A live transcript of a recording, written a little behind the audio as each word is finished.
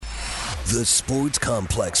The Sports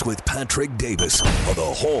Complex with Patrick Davis on the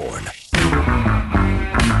Horn.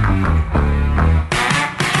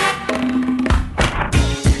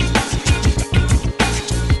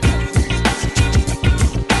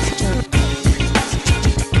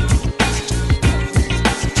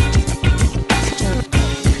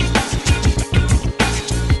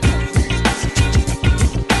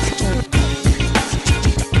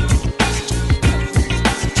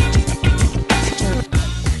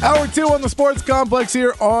 Hour 2 on the Sports Complex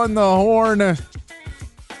here on the Horn. Gonna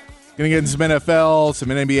get into some NFL, some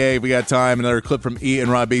NBA if we got time. Another clip from E and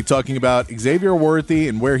Rob B talking about Xavier Worthy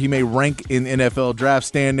and where he may rank in NFL draft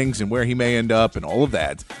standings and where he may end up and all of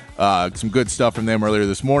that. Some good stuff from them earlier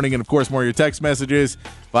this morning. And, of course, more of your text messages,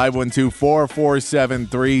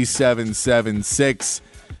 512-447-3776.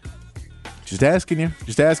 Just asking you.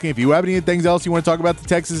 Just asking. If you have anything else you want to talk about the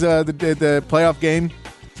Texas the playoff game,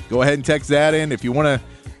 go ahead and text that in. If you want to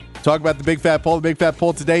talk about the big fat poll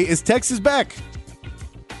today is Texas back.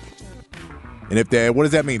 And if they, what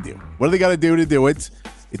does that mean to you? What do they got to do it?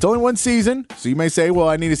 It's only one season, so you may say, well,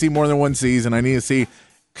 I need to see more than one season. I need to see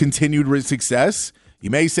continued success.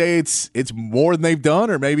 You may say it's more than they've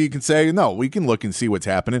done, or maybe you can say, no, we can look and see what's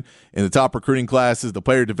happening in the top recruiting classes, the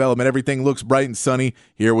player development, everything looks bright and sunny.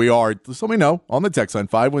 Here we are. Just let me know on the text line,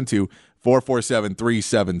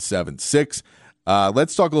 512-447-3776.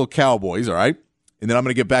 Let's talk a little Cowboys, all right? And then I'm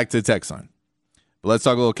going to get back to the text line. But let's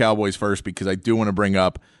talk a little Cowboys first because I do want to bring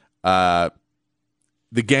up the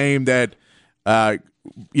game that, we're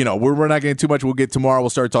not getting too much. We'll get tomorrow.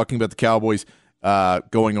 We'll start talking about the Cowboys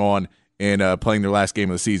going on and playing their last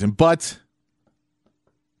game of the season. But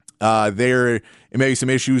there may be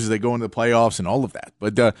some issues as they go into the playoffs and all of that.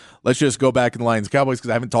 But let's just go back in the Lions Cowboys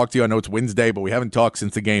because I haven't talked to you. I know it's Wednesday, but we haven't talked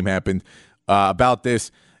since the game happened about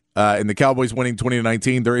this. And the Cowboys winning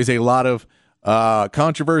 20-19. There is a lot of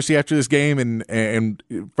controversy after this game, and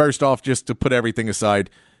first off, just to put everything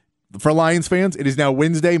aside, for Lions fans, it is now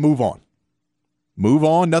Wednesday. Move on.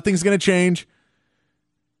 Nothing's going to change.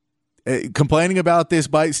 Complaining about this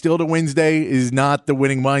by still to Wednesday is not the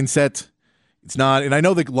winning mindset. It's not, and I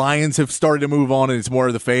know the Lions have started to move on, and it's more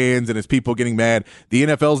of the fans and it's people getting mad. The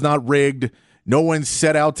NFL's not rigged. No one's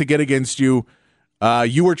set out to get against you.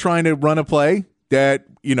 You were trying to run a play that,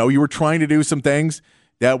 you were trying to do some things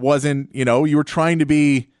that wasn't, you were trying to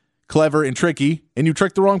be clever and tricky, and you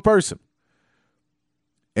tricked the wrong person.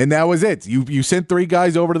 And that was it. You sent three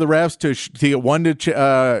guys over to the refs to get one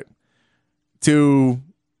to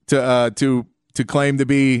claim to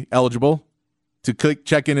be eligible, to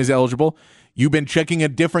check in as eligible. You've been checking a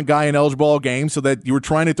different guy ineligible all game, so that you were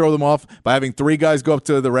trying to throw them off by having three guys go up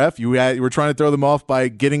to the ref. You were trying to throw them off by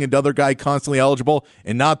getting another guy constantly eligible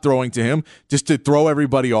and not throwing to him, just to throw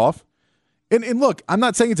everybody off. And look, I'm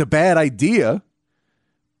not saying it's a bad idea,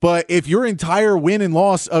 but if your entire win and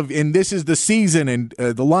loss and this is the season and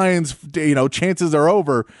the Lions, chances are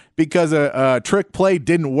over because a trick play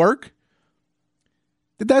didn't work,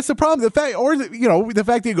 that's the problem. The fact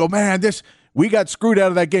that you go, man, we got screwed out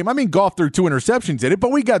of that game. I mean, Goff threw 2 interceptions in it,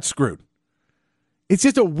 but we got screwed. It's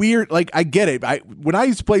just a weird, I get it. When I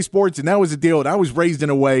used to play sports and that was the deal, and I was raised in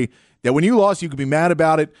a way that when you lost, you could be mad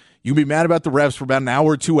about it. You can be mad about the refs for about an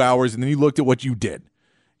hour or 2 hours, and then you looked at what you did.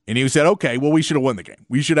 And you said, okay, well, we should have won the game.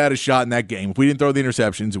 We should have had a shot in that game. If we didn't throw the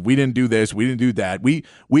interceptions, if we didn't do this, we didn't do that. We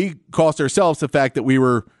cost ourselves the fact that we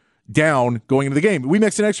were down going into the game. We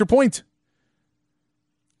missed an extra point.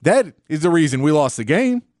 That is the reason we lost the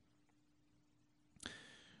game.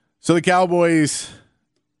 So the Cowboys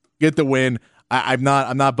get the win. I'm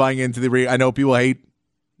not buying into the. I know people hate.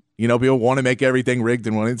 People want to make everything rigged,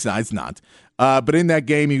 and when it's not, it's not. But in that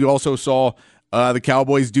game, you also saw the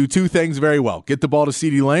Cowboys do two things very well. Get the ball to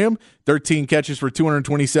CeeDee Lamb, 13 catches for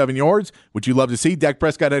 227 yards, which you love to see. Dak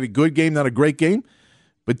Prescott had a good game, not a great game.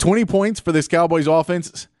 But 20 points for this Cowboys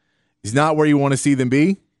offense is not where you want to see them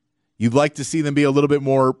be. You'd like to see them be a little bit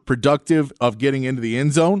more productive of getting into the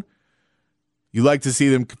end zone. You like to see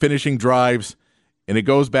them finishing drives, and it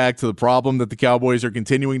goes back to the problem that the Cowboys are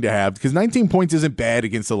continuing to have, because 19 points isn't bad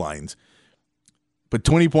against the Lions, but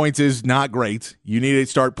 20 points is not great. You need to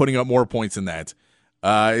start putting up more points than that.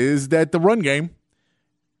 Is that the run game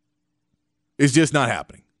is just not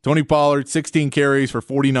happening. Tony Pollard, 16 carries for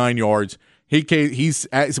 49 yards. He's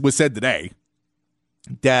was said today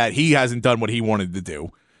that he hasn't done what he wanted to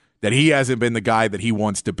do, that he hasn't been the guy that he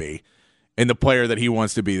wants to be and the player that he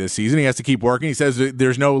wants to be this season. He has to keep working. He says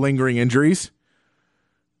there's no lingering injuries.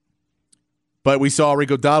 But we saw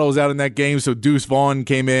Rico Dotto was out in that game, so Deuce Vaughn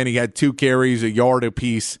came in. He had 2 carries, a yard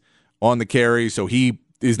apiece on the carry, so he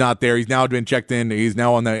is not there. He's now been checked in. He's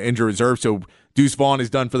now on the injured reserve, so Deuce Vaughn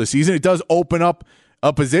is done for the season. It does open up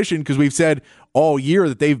a position because we've said all year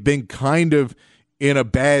that they've been kind of in a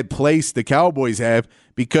bad place, the Cowboys have,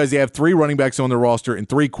 because they have 3 running backs on their roster and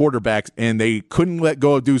 3 quarterbacks, and they couldn't let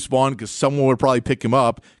go of Deuce Vaughn because someone would probably pick him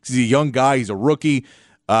up because he's a young guy. He's a rookie.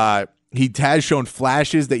 He has shown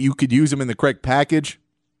flashes that you could use him in the correct package.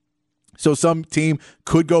 So some team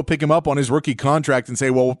could go pick him up on his rookie contract and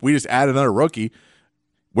say, well, we just add another rookie.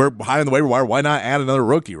 We're high on the waiver wire. Why not add another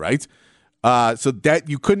rookie, right? So that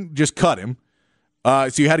you couldn't just cut him.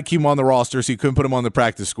 So you had to keep him on the roster, so you couldn't put him on the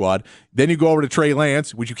practice squad. Then you go over to Trey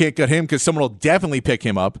Lance, which you can't cut him because someone will definitely pick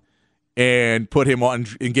him up and put him on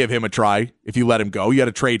and give him a try if you let him go. You got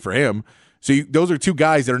to trade for him. So those are 2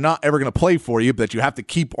 guys that are not ever going to play for you, but that you have to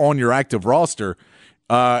keep on your active roster.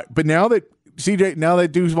 But now that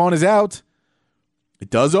Deuce Vaughn is out, it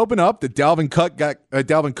does open up that Dalvin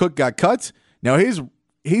Cook got cut. Now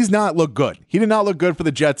he's not looked good. He did not look good for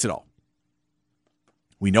the Jets at all.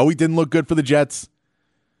 We know he didn't look good for the Jets.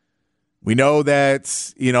 We know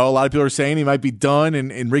that, a lot of people are saying he might be done,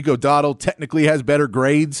 and Rico Dowdle technically has better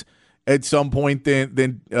grades at some point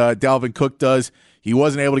than Dalvin Cook does. He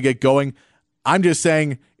wasn't able to get going. I'm just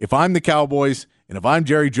saying, if I'm the Cowboys and if I'm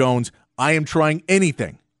Jerry Jones, I am trying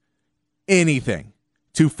anything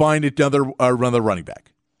to find another running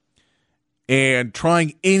back. And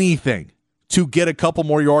trying anything to get a couple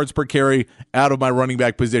more yards per carry out of my running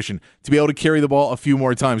back position, to be able to carry the ball a few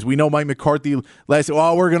more times. We know Mike McCarthy we're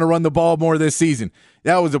going to run the ball more this season.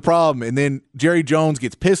 That was a problem. And then Jerry Jones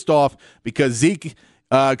gets pissed off because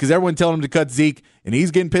everyone telling him to cut Zeke, and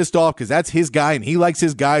he's getting pissed off because that's his guy, and he likes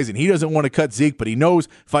his guys, and he doesn't want to cut Zeke, but he knows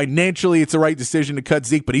financially it's the right decision to cut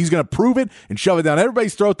Zeke, but he's going to prove it and shove it down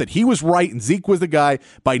everybody's throat that he was right and Zeke was the guy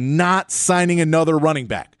by not signing another running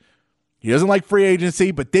back. He doesn't like free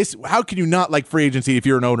agency, but how can you not like free agency if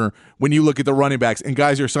you're an owner when you look at the running backs and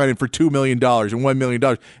guys are signing for $2 million and $1 million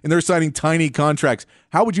and they're signing tiny contracts?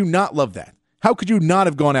 How would you not love that? How could you not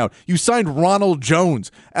have gone out? You signed Ronald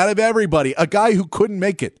Jones out of everybody, a guy who couldn't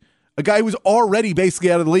make it, a guy who was already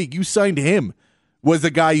basically out of the league. You signed him, was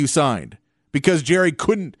the guy you signed because Jerry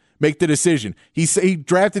couldn't make the decision. He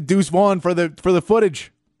drafted Deuce Vaughn for the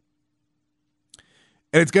footage,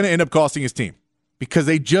 and it's going to end up costing his team, because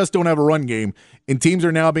they just don't have a run game, and teams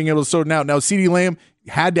are now being able to sort it out. Now, CeeDee Lamb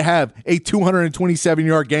had to have a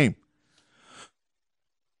 227-yard game.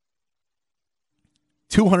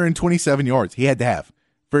 227 yards he had to have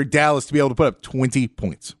for Dallas to be able to put up 20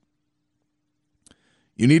 points.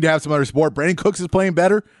 You need to have some other support. Brandon Cooks is playing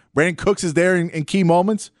better. Brandon Cooks is there in key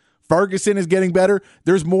moments. Ferguson is getting better.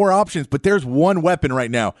 There's more options, but there's one weapon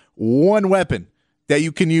right now. One weapon that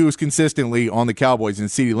you can use consistently on the Cowboys in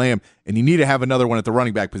CeeDee Lamb, and you need to have another one at the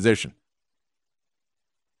running back position.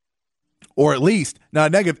 Or at least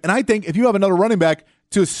not negative. And I think if you have another running back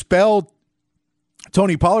to spell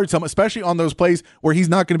Tony Pollard some, especially on those plays where he's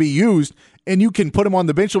not going to be used, and you can put him on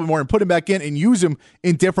the bench a little bit more and put him back in and use him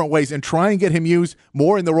in different ways and try and get him used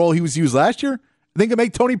more in the role he was used last year, I think it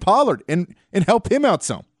make Tony Pollard and help him out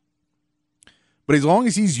some. But as long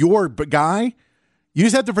as he's your guy, you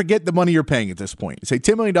just have to forget the money you're paying at this point. You say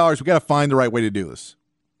 $10 million, we got to find the right way to do this.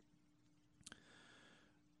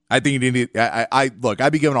 I think you need. Look,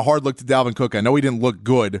 I'd be giving a hard look to Dalvin Cook. I know he didn't look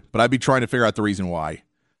good, but I'd be trying to figure out the reason why.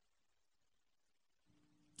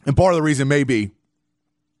 And part of the reason may be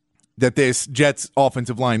that this Jets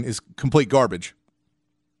offensive line is complete garbage.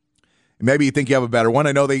 And maybe you think you have a better one.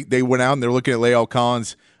 I know they went out and they're looking at La'el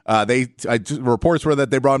Collins. Reports were that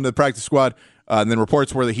they brought him to the practice squad, and then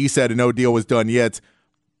reports were that he said no deal was done yet.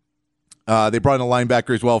 They brought in a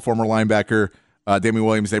linebacker as well, former linebacker, Damian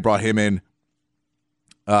Williams. They brought him in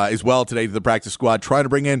as well today to the practice squad, trying to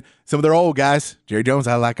bring in some of their old guys. Jerry Jones,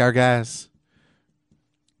 I like our guys.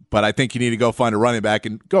 But I think you need to go find a running back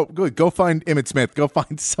and go find Emmitt Smith. Go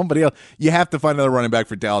find somebody else. You have to find another running back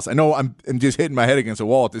for Dallas. I know I'm just hitting my head against a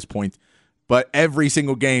wall at this point, but every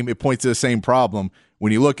single game it points to the same problem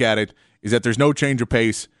when you look at it, is that there's no change of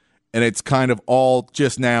pace, and it's kind of all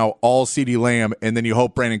just now, all CeeDee Lamb, and then you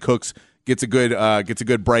hope Brandon Cooks gets a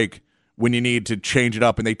good break when you need to change it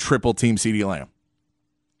up, and they triple team CeeDee Lamb.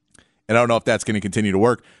 And I don't know if that's going to continue to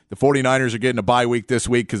work. The 49ers are getting a bye week this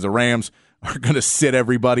week because the Rams are going to sit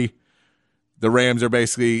everybody. The Rams are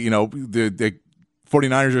basically, the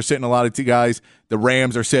 49ers are sitting a lot of guys. The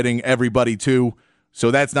Rams are sitting everybody too. So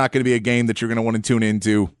that's not going to be a game that you're going to want to tune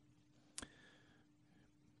into.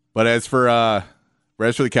 But as for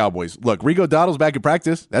the Cowboys, look, Rico Dowdle's back in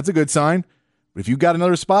practice. That's a good sign. But if you've got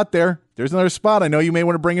another spot there's another spot. I know you may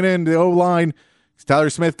want to bring it in the O-line. Tyler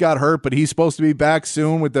Smith got hurt, but he's supposed to be back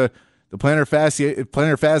soon with the plantar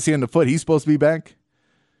fascia in the foot. He's supposed to be back.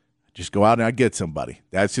 Just go out and I'd get somebody.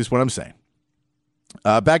 That's just what I'm saying.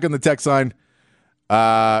 Back on the text line,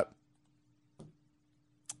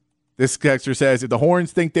 This texter says, if the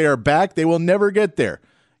Horns think they are back, they will never get there.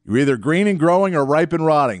 You're either green and growing or ripe and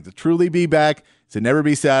rotting. To truly be back, to never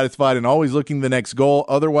be satisfied and always looking the next goal.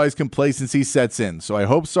 Otherwise, complacency sets in. So I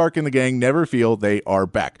hope Sark and the gang never feel they are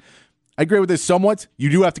back. I agree with this somewhat. You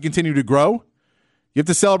do have to continue to grow. You have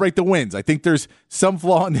to celebrate the wins. I think there's some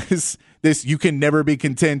flaw in this. You can never be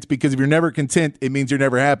content, because if you're never content, it means you're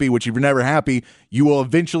never happy, which if you're never happy, you will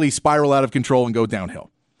eventually spiral out of control and go downhill.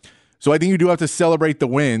 So I think you do have to celebrate the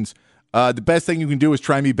wins. The best thing you can do is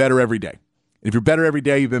try and be better every day. If you're better every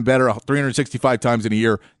day, you've been better 365 times in a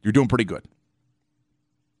year, you're doing pretty good.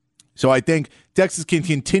 So I think Texas can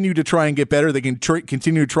continue to try and get better. They can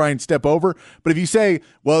continue to try and step over. But if you say,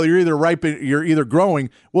 well, you're either ripe, you're either growing,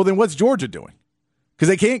 well, then what's Georgia doing? Because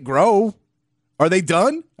they can't grow. Are they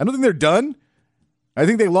done? I don't think they're done. I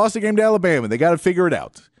think they lost the game to Alabama. They got to figure it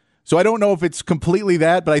out. So I don't know if it's completely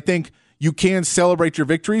that, but I think you can celebrate your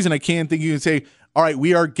victories, and I can think you can say, all right,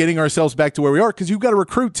 we are getting ourselves back to where we are, because you've got to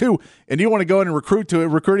recruit too. And you want to go in and recruit to a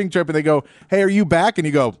recruiting trip, and they go, hey, are you back? And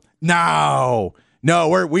you go, no,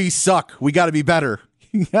 we suck. We got to be better.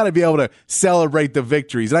 You got to be able to celebrate the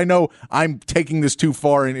victories. And I know I'm taking this too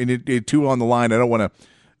far and too on the line. I don't want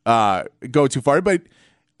to go too far, but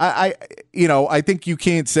I think you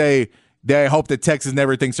can't say that I hope that Texas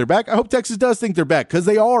never thinks they're back. I hope Texas does think they're back, because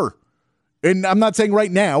they are. And I'm not saying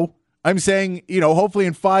right now. I'm saying, hopefully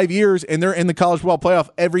in 5 years, and they're in the college football playoff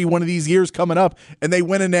every one of these years coming up, and they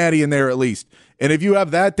win a natty in there at least. And if you have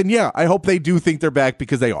that, then yeah, I hope they do think they're back,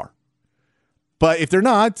 because they are. But if they're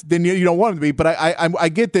not, then you don't want them to be. But I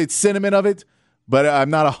get the sentiment of it, but I'm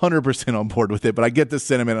not 100% on board with it. But I get the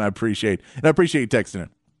sentiment, and I appreciate you texting it.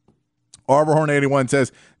 Arborhorn81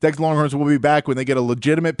 says, Texas Longhorns will be back when they get a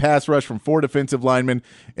legitimate pass rush from 4 defensive linemen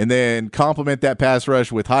and then complement that pass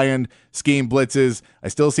rush with high-end scheme blitzes. I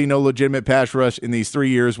still see no legitimate pass rush in these 3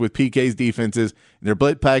 years with PK's defenses. Their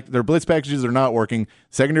blitz packages are not working.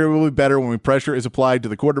 Secondary will be better when pressure is applied to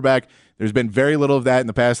the quarterback. There's been very little of that in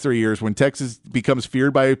the past 3 years. When Texas becomes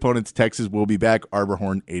feared by opponents, Texas will be back.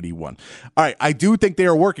 Arborhorn81. All right, I do think they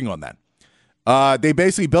are working on that. They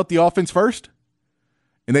basically built the offense first.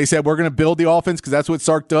 And they said, we're going to build the offense, because that's what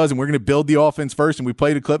Sark does, and we're going to build the offense first. And we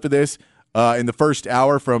played a clip of this in the first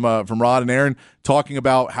hour from Rod and Aaron, talking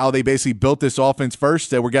about how they basically built this offense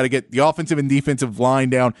first. That we got to get the offensive and defensive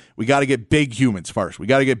line down. We got to get big humans first.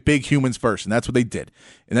 And that's what they did.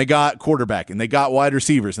 And they got quarterback, and they got wide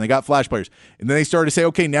receivers, and they got flash players. And then they started to say,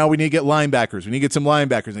 okay, now we need to get linebackers. We need to get some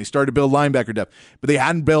linebackers. And they started to build linebacker depth. But they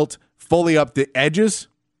hadn't built fully up the edges.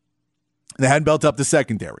 And they hadn't built up the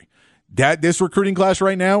secondary. This recruiting class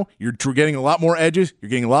right now, you're getting a lot more edges. You're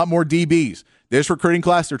getting a lot more DBs. This recruiting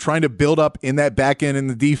class, they're trying to build up in that back end in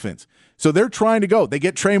the defense. So they're trying to go. They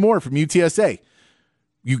get Trey Moore from UTSA.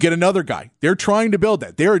 You get another guy. They're trying to build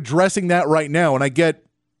that. They're addressing that right now. And I get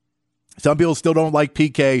some people still don't like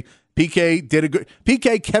PK.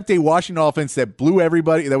 PK kept a Washington offense that blew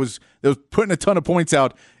everybody, that was putting a ton of points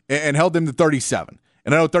out, and held them to 37.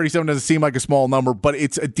 And I know 37 doesn't seem like a small number, but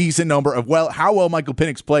it's a decent number of how well Michael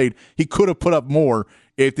Penix played. He could have put up more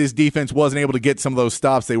if this defense wasn't able to get some of those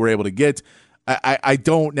stops they were able to get. I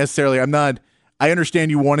don't necessarily, I understand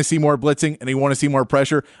you want to see more blitzing and you want to see more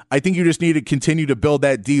pressure. I think you just need to continue to build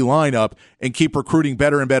that D line up and keep recruiting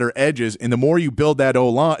better and better edges. And the more you build that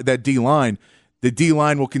D line, the D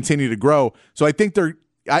line will continue to grow. So I think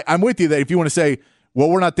I'm with you that if you want to say, well,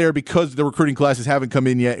 we're not there because the recruiting classes haven't come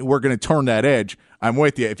in yet, we're going to turn that edge. I'm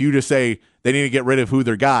with you. If you just say they need to get rid of who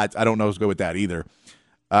they're got, I don't know who's good with that either.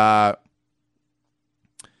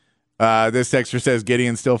 This texter says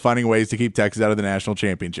Gideon's still finding ways to keep Texas out of the national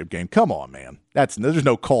championship game. Come on, man. There's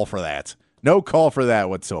no call for that. No call for that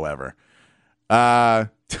whatsoever.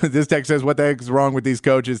 This text says, what the heck is wrong with these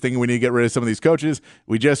coaches thinking we need to get rid of some of these coaches?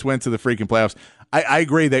 We just went to the freaking playoffs. I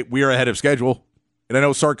agree that we are ahead of schedule. And I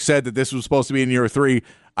know Sark said that this was supposed to be in year 3.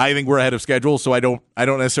 I think we're ahead of schedule, so I don't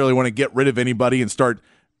necessarily want to get rid of anybody and start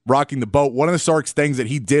rocking the boat. One of the Sark's things that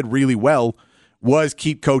he did really well was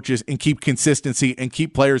keep coaches and keep consistency and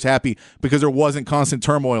keep players happy, because there wasn't constant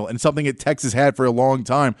turmoil. And something that Texas had for a long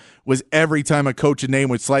time was every time a coach's name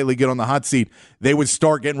would slightly get on the hot seat, they would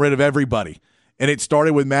start getting rid of everybody. And it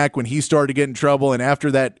started with Mac when he started to get in trouble, and after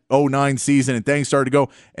that 2009 season, and things started to go,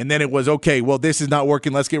 and then it was, okay, well, this is not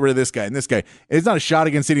working, let's get rid of this guy and this guy. It's not a shot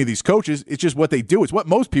against any of these coaches. It's just what they do. It's what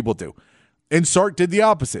most people do. And Sark did the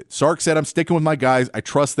opposite. Sark said, I'm sticking with my guys. I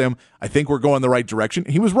trust them. I think we're going the right direction.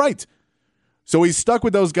 And he was right. So he's stuck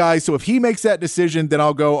with those guys. So if he makes that decision, then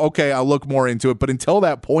I'll go, okay, I'll look more into it. But until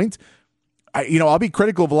that point, I'll be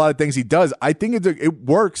critical of a lot of things he does. I think it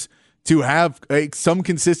works to have some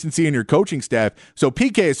consistency in your coaching staff. So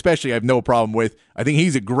PK especially I have no problem with. I think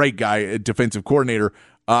he's a great guy, a defensive coordinator.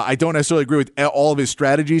 I don't necessarily agree with all of his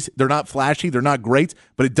strategies. They're not flashy. They're not great,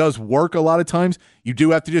 but it does work a lot of times. You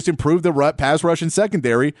do have to just improve the pass rush and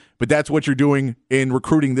secondary, but that's what you're doing in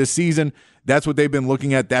recruiting this season. That's what they've been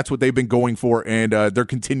looking at. That's what they've been going for, and they're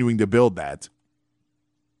continuing to build that.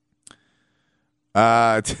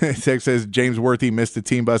 Tex says James Worthy missed the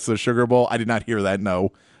team bus to the Sugar Bowl. I did not hear that,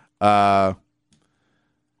 no.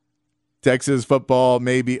 Texas football,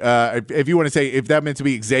 maybe. If you want to say, if that meant to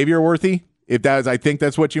be Xavier Worthy, if that is, I think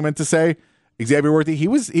that's what you meant to say. Xavier Worthy, he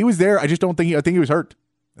was there. I just don't think I think he was hurt.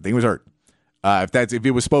 I think he was hurt. If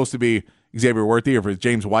it was supposed to be Xavier Worthy, or if it was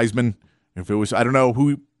James Wiseman, if it was, I don't know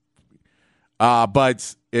who.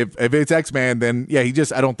 But if it's X-Man, then yeah,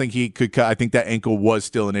 I don't think he could cut. I think that ankle was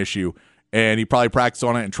still an issue, and he probably practiced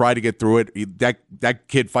on it and tried to get through it. That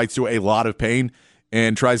kid fights through a lot of pain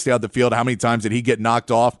and tries to stay out the field. How many times did he get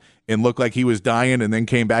knocked off and look like he was dying and then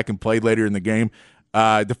came back and played later in the game?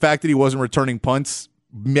 The fact that he wasn't returning punts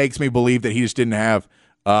makes me believe that he just didn't have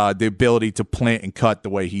the ability to plant and cut the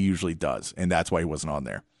way he usually does, and that's why he wasn't on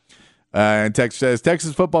there. And Tex says,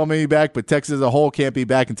 Texas football may be back, but Texas as a whole can't be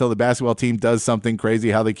back until the basketball team does something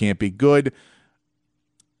crazy. How they can't be good.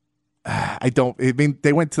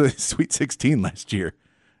 They went to the Sweet 16 last year.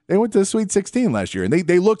 And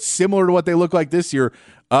they looked similar to what they look like this year.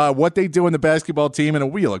 What they do in the basketball team,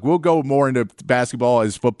 and we'll go more into basketball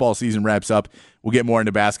as football season wraps up. We'll get more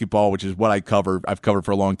into basketball, which is what I've covered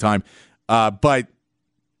for a long time. But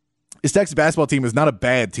this Texas basketball team is not a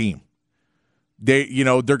bad team. They're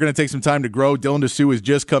going to take some time to grow. Dylan Dessou has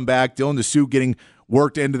just come back. Dylan Dessou getting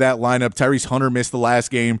worked into that lineup. Tyrese Hunter missed the last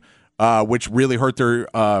game, which really hurt their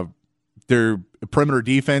perimeter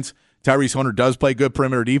defense. Tyrese Hunter does play good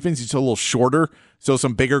perimeter defense. He's a little shorter, so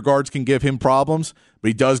some bigger guards can give him problems, but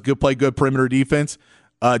he does play good perimeter defense.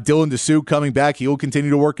 Dylan Dessou coming back. He will continue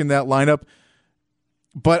to work in that lineup.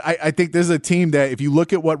 But I think this is a team that if you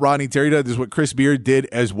look at what Rodney Terry did, this is what Chris Beard did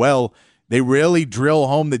as well. They really drill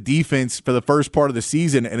home the defense for the first part of the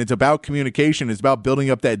season, and it's about communication. It's about building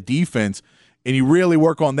up that defense, and you really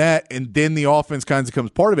work on that, and then the offense kind of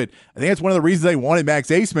becomes part of it. I think that's one of the reasons they wanted Max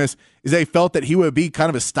Abmas is they felt that he would be kind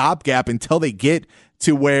of a stopgap until they get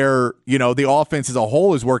to where, the offense as a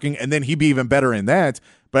whole is working, and then he'd be even better in that.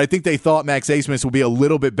 But I think they thought Max Abmas would be a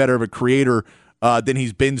little bit better of a creator than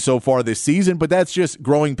he's been so far this season, but that's just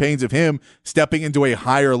growing pains of him stepping into a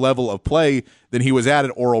higher level of play than he was at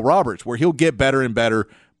Oral Roberts, where he'll get better and better.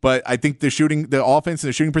 But I think the offense and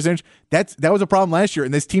the shooting percentage, that was a problem last year,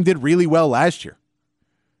 and this team did really well last year.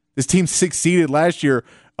 This team succeeded last year,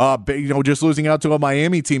 just losing out to a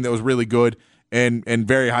Miami team that was really good and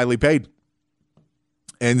very highly paid.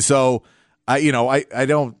 And so, I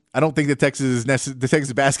don't think the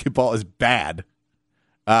Texas basketball is bad.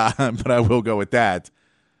 But I will go with that.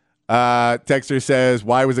 Texter says,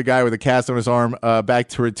 why was a guy with a cast on his arm back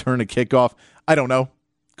to return a kickoff? I don't know.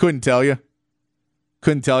 Couldn't tell you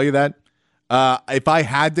that. If I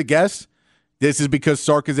had to guess, this is because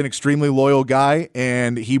Sark is an extremely loyal guy,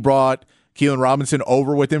 and he brought Keelan Robinson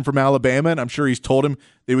over with him from Alabama, and I'm sure he's told him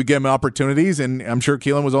they would give him opportunities, and I'm sure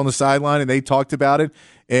Keelan was on the sideline, and they talked about it,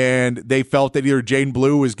 and they felt that either Jaden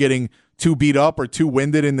Blue was getting too beat up or too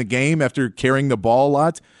winded in the game after carrying the ball a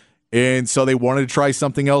lot, and so they wanted to try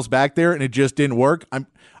something else back there, and it just didn't work.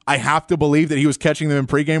 I have to believe that he was catching them in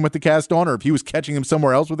pregame with the cast on, or if he was catching them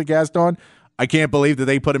somewhere else with the cast on. I can't believe that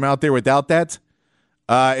they put him out there without that,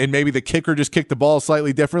 and maybe the kicker just kicked the ball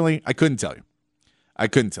slightly differently. I couldn't tell you.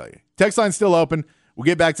 Text line's still open. We'll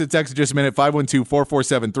get back to the text in just a minute,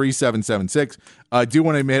 512-447-3776. I do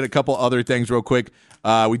want to hit a couple other things real quick.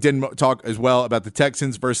 We didn't talk as well about the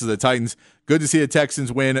Texans versus the Titans. Good to see the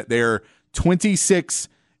Texans win. They're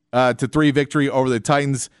 26-3 victory over the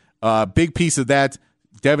Titans. Big piece of that,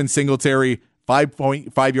 Devin Singletary,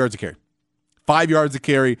 5.5 yards a carry. 5 yards a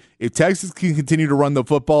carry. If Texas can continue to run the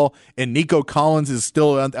football and Nico Collins is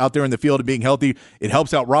still out there in the field and being healthy, it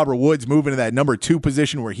helps out Robert Woods move into that number 2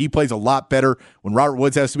 position where he plays a lot better. When Robert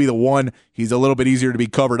Woods has to be the 1, he's a little bit easier to be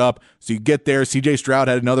covered up. So you get there. C.J. Stroud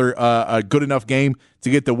had another a good enough game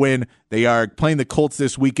to get the win. They are playing the Colts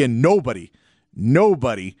this weekend. Nobody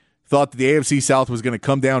thought that the AFC South was going to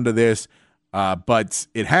come down to this, but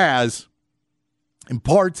it has, in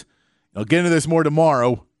part. I'll get into this more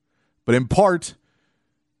tomorrow. But in part,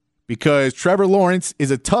 because Trevor Lawrence is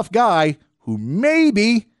a tough guy who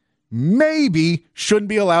maybe shouldn't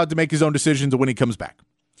be allowed to make his own decisions when he comes back.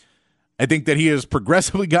 I think that he has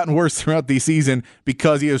progressively gotten worse throughout the season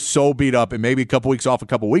because he is so beat up, and maybe a couple weeks off a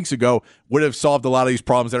couple weeks ago would have solved a lot of these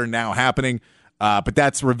problems that are now happening. But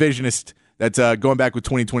that's revisionist that's going back with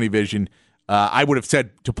 20/20 vision. I would have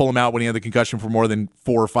said to pull him out when he had the concussion for more than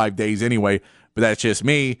 4 or 5 days anyway, but that's just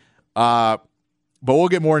me. But we'll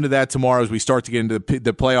get more into that tomorrow as we start to get into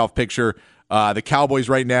the playoff picture. The Cowboys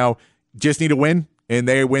right now just need to win, and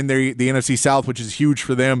they win the NFC South, which is huge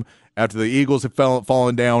for them after the Eagles have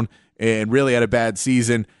fallen down and really had a bad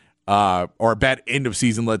season, or a bad end of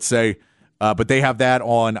season, let's say. But they have that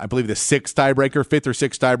on, I believe, the fifth or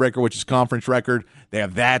sixth tiebreaker, which is conference record. They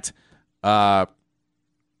have that.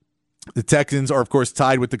 The Texans are, of course,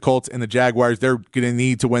 tied with the Colts and the Jaguars. They're going to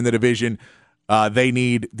need to win the division. They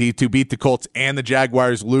need to beat the Colts and the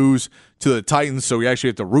Jaguars, lose to the Titans. So we actually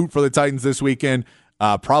have to root for the Titans this weekend.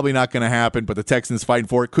 Probably not going to happen, but the Texans fighting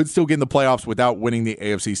for it. Could still get in the playoffs without winning the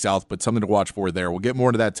AFC South, but something to watch for there. We'll get more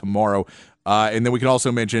into that tomorrow. And then we can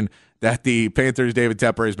also mention that the Panthers' David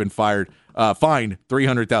Tepper has been fined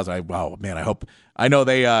 $300,000. Man, I know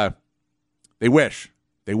they wish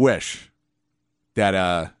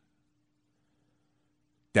that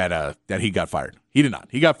he got fired. He did not.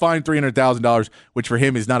 He got fined $300,000, which for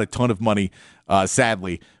him is not a ton of money,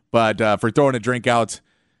 sadly. But for throwing a drink out,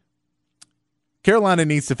 Carolina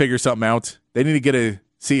needs to figure something out. They need to get a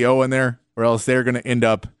CEO in there, or else they're going to end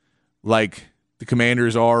up like the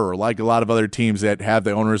Commanders are, or like a lot of other teams that have the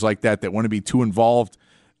owners like that want to be too involved,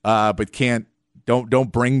 but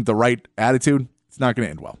don't bring the right attitude. It's not going to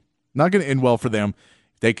end well. Not going to end well for them.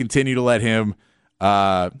 If they continue to let him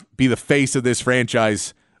be the face of this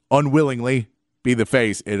franchise, unwillingly be the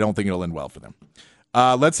face, I don't think it'll end well for them.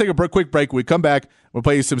 Let's take a quick break. When we come back, we'll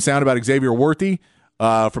play you some sound about Xavier Worthy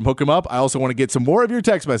from Hook 'em Up. I also want to get some more of your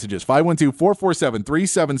text messages.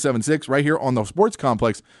 512-447-3776 right here on the Sports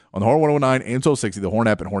Complex on the Horn 109 and 1260, the Horn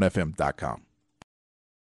app, and hornfm.com.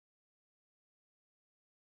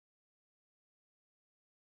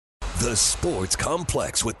 The Sports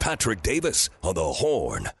Complex with Patrick Davis on the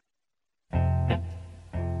Horn.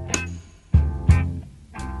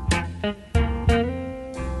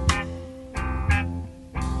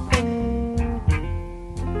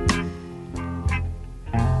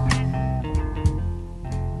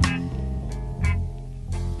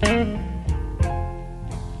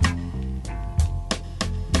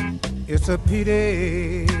 It's a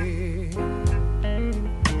pity,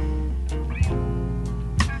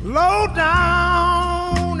 low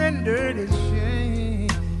down and dirty shame.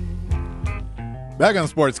 Back on the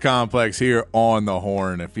Sports Complex here on the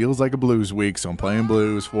Horn. It feels like a blues week, so I'm playing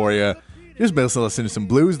blues for you. Just been listening to some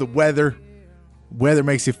blues. The weather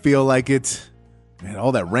makes you feel like it. Man,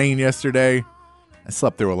 all that rain yesterday. I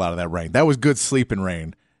slept through a lot of that rain. That was good sleeping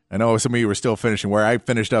rain. I know some of you were still finishing where I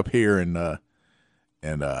finished up here, and that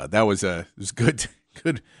was it was good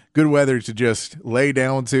weather to just lay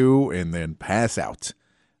down to and then pass out,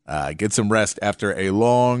 get some rest after a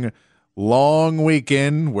long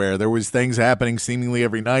weekend where there was things happening seemingly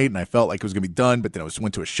every night, and I felt like it was gonna be done. But then I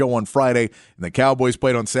went to a show on Friday, and the Cowboys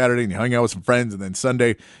played on Saturday, and you hung out with some friends, and then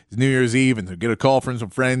Sunday is New Year's Eve, and you get a call from some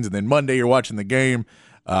friends, and then Monday you're watching the game,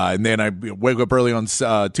 and then I wake up early on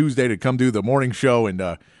Tuesday to come do the morning show,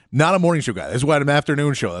 and not a morning show guy. That's why I'm an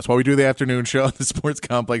afternoon show. That's why we do the afternoon show at the Sports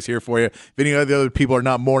Complex here for you. If any of the other people are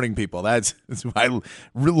not morning people, that's what I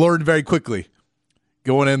learned very quickly.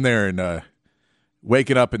 Going in there and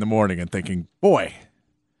waking up in the morning and thinking, boy,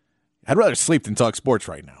 I'd rather sleep than talk sports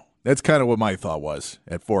right now. That's kind of what my thought was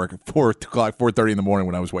at 4:30 in the morning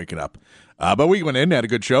when I was waking up. But we went in, had a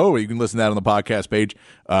good show. You can listen to that on the podcast page,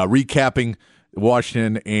 recapping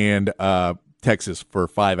Washington and Texas for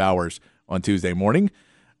 5 hours on Tuesday morning.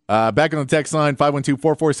 Back on the text line,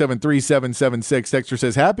 512-447-3776. Texter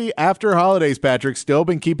says, happy after holidays, Patrick. Still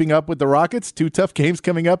been keeping up with the Rockets. 2 tough games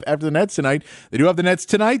coming up after the Nets tonight. They do have the Nets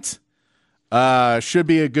tonight. Should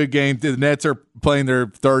be a good game. The Nets are playing their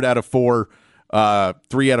 3 out of 4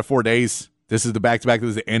 days. This is the back-to-back. This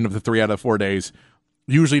is the end of the 3 out of 4 days.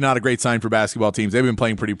 Usually not a great sign for basketball teams. They've been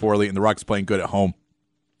playing pretty poorly, and the Rockets playing good at home.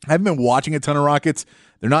 I haven't been watching a ton of Rockets.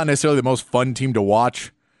 They're not necessarily the most fun team to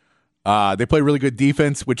watch. They play really good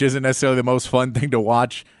defense, which isn't necessarily the most fun thing to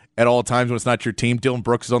watch at all times when it's not your team. Dillon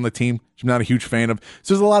Brooks is on the team, which I'm not a huge fan of.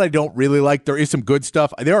 So there's a lot I don't really like. There is some good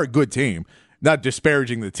stuff. They are a good team, not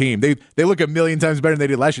disparaging the team. They look a million times better than they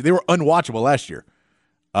did last year. They were unwatchable last year,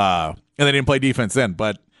 and they didn't play defense then.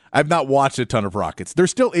 But I've not watched a ton of Rockets. There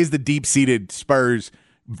still is the deep-seated Spurs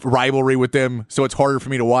rivalry with them, so it's harder for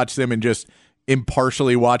me to watch them and just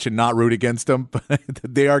impartially watch and not root against them, but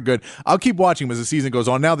they are good. I'll keep watching them as the season goes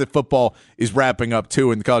on. Now that football is wrapping up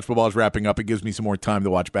too, and the college football is wrapping up, it gives me some more time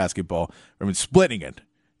to watch basketball. I've been splitting it,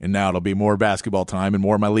 and now it'll be more basketball time and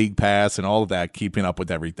more of my league pass and all of that, keeping up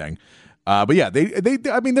with everything. But yeah,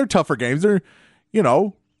 they're tougher games. They're,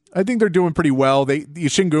 I think they're doing pretty well.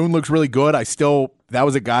 Şengün looks really good. That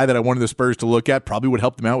was a guy that I wanted the Spurs to look at. Probably would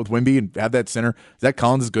help them out with Wemby and have that center. Zach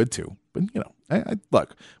Collins is good too. But,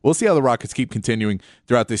 look, we'll see how the Rockets keep continuing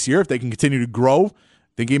throughout this year. If they can continue to grow, I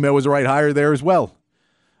think Email was the right hire there as well.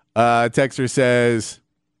 Texter says,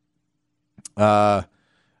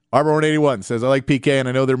 Arbor181 says, I like PK, and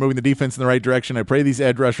I know they're moving the defense in the right direction. I pray these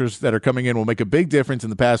edge rushers that are coming in will make a big difference in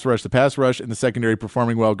the pass rush. The pass rush and the secondary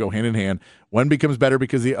performing well go hand in hand. One becomes better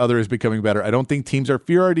because the other is becoming better. I don't think teams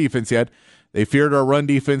fear our defense yet. They feared our run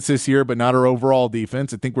defense this year, but not our overall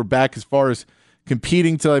defense. I think we're back as far as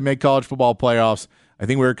competing till I make college football playoffs. I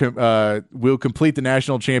think we'll complete the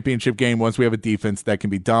national championship game once we have a defense that can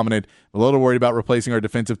be dominant. I'm a little worried about replacing our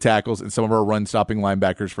defensive tackles and some of our run-stopping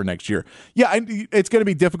linebackers for next year. Yeah, it's going to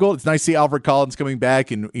be difficult. It's nice to see Alfred Collins coming back,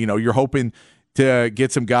 and you're hoping to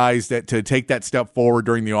get some guys to take that step forward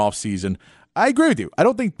during the offseason. I agree with you. I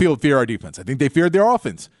don't think people fear our defense. I think they feared their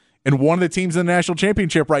offense. And one of the teams in the national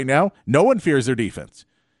championship right now, no one fears their defense.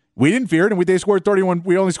 We didn't fear it, and they scored 31.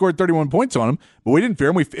 We only scored 31 points on them, but we didn't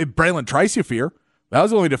fear them. Braylon Trice, you fear. That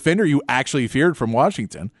was the only defender you actually feared from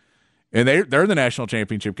Washington, and they're in the national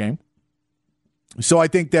championship game. So I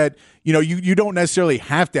think that you don't necessarily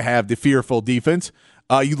have to have the fearful defense.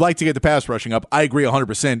 You'd like to get the pass rushing up. I agree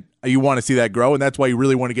 100%. You want to see that grow, and that's why you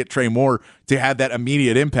really want to get Trey Moore to have that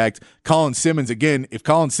immediate impact. Colin Simmons, again, if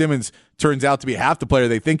Colin Simmons turns out to be half the player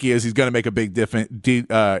they think he is, he's going to make a big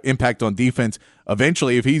impact on defense.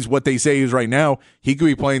 Eventually, if he's what they say he is right now, he could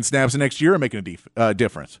be playing snaps next year and making a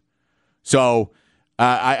difference. So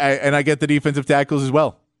I get the defensive tackles as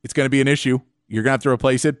well. It's going to be an issue. You're going to have to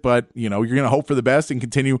replace it, but you're going to hope for the best and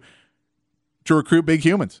continue to recruit big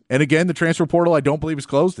humans. And again, the transfer portal I don't believe is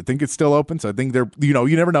closed. I think it's still open. So I think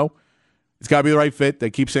you never know. It's got to be the right fit.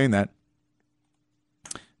 They keep saying that.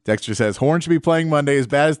 Dexter says, Horn should be playing Monday. As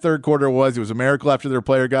bad as third quarter was, it was a miracle after their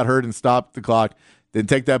player got hurt and stopped the clock. Then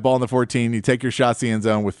take that ball in the 14. You take your shots to the end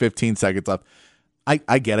zone with 15 seconds left.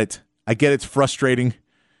 I get it. I get it's frustrating.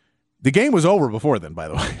 The game was over before then, by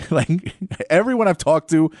the way. Like everyone I've talked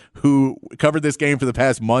to who covered this game for the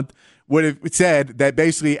past month would have said that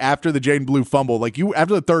basically after the Jaden Blue fumble,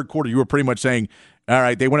 after the third quarter, you were pretty much saying, all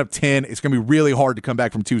right, they went up 10. It's going to be really hard to come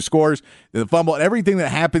back from 2 scores. Then the fumble and everything that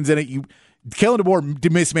happens in it, Kalen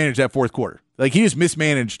DeBoer mismanaged that fourth quarter. Like he just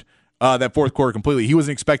mismanaged that fourth quarter completely. He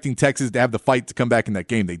wasn't expecting Texas to have the fight to come back in that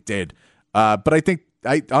game. They did. But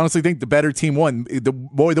I honestly think the better team won.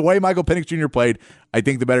 The way Michael Penix Jr. played, I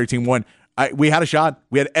think the better team won. We had a shot.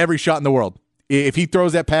 We had every shot in the world. If he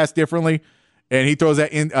throws that pass differently and he throws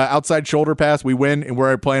that outside shoulder pass, we win, and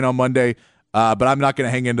we're playing on Monday. But I'm not going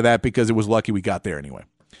to hang into that because it was lucky we got there anyway.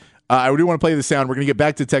 I do want to play the sound. We're going to get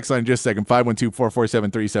back to the text line in just a second,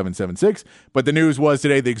 512-447-3776. But the news was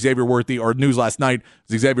today that Xavier Worthy, or news last night,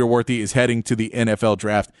 Xavier Worthy is heading to the NFL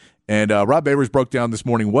draft. And Rob Babers broke down this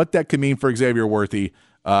morning what that could mean for Xavier Worthy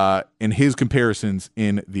in his comparisons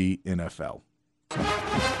in the NFL.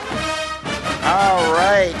 All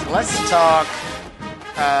right, let's talk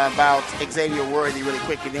about Xavier Worthy really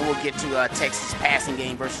quick, and then we'll get to Texas passing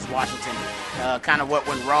game versus Washington, kind of what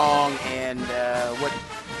went wrong and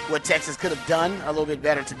what Texas could have done a little bit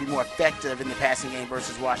better to be more effective in the passing game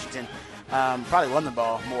versus Washington. Probably won the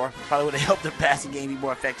ball more. Probably would have helped the passing game be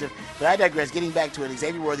more effective. But I digress. Getting back to it,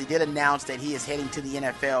 Xavier Worthy did announce that he is heading to the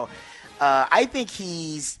NFL. I think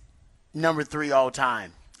he's number 3 all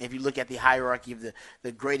time. If you look at the hierarchy of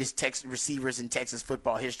the greatest Texas receivers in Texas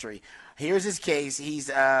football history. Here's his case. He's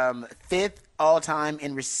 5th all time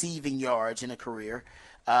in receiving yards in a career.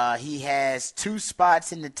 He has 2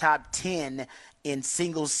 spots in the top 10 in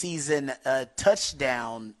single-season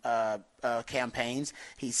touchdown campaigns.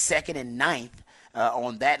 He's 2nd and 9th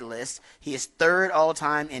on that list. He is 3rd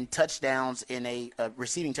all-time in touchdowns in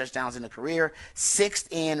receiving touchdowns in a career, 6th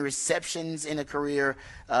in receptions in a career,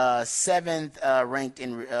 7th ranked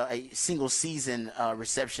in a single-season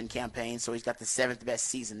reception campaign. So he's got the 7th best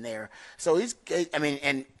season there. So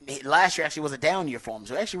and last year actually was a down year for him.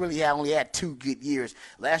 So actually really only had 2 good years.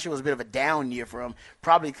 Last year was a bit of a down year for him.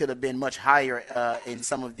 Probably could have been much higher in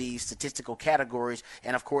some of these statistical categories.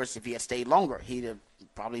 And of course, if he had stayed longer, he'd have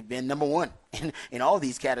probably been number 1 in all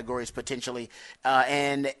these categories potentially.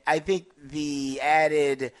 And I think the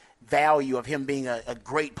added value of him being a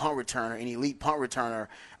great punt returner, an elite punt returner,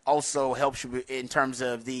 also helps you in terms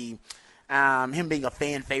of the him being a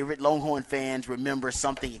fan favorite. Longhorn fans remember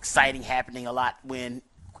something exciting happening a lot when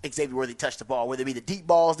Xavier Worthy touched the ball, whether it be the deep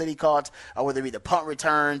balls that he caught or whether it be the punt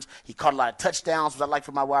returns. He caught a lot of touchdowns, which I like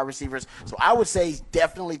for my wide receivers. So I would say he's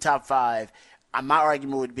definitely top 5. My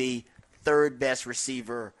argument would be 3rd best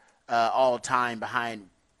receiver all time behind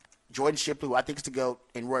Jordan Shipley, who I think is the GOAT,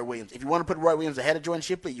 and Roy Williams. If you want to put Roy Williams ahead of Jordan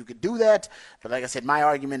Shipley, you could do that. But like I said, my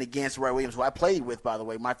argument against Roy Williams, who I played with, by the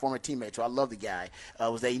way, my former teammate, so I love the guy,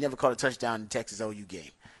 was that he never caught a touchdown in the Texas OU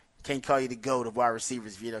game. Can't call you the GOAT of wide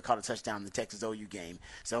receivers if you never caught a touchdown in the Texas OU game.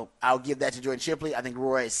 So I'll give that to Jordan Shipley. I think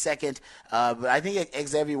Roy is second. But I think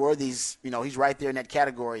Xavier Worthy's, he's right there in that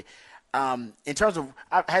category. In terms of,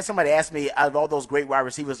 I had somebody ask me, out of all those great wide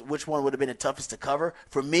receivers, which one would have been the toughest to cover?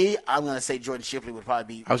 For me, I'm going to say Jordan Shipley would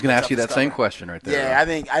probably be. I was going to ask you that same question right there. Yeah,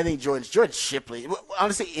 I think Jordan Shipley.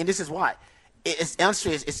 Honestly, and this is why.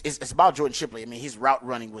 It's about Jordan Shipley. I mean, his route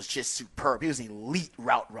running was just superb. He was an elite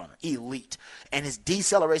route runner, elite. And his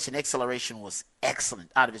deceleration, acceleration was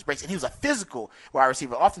excellent out of his breaks. And he was a physical wide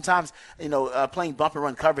receiver. Oftentimes, playing bump and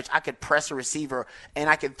run coverage, I could press a receiver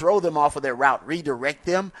and I could throw them off of their route, redirect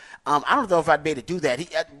them. I don't know if I'd be able to do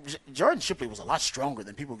that. Jordan Shipley was a lot stronger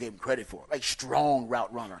than people gave him credit for. Like, strong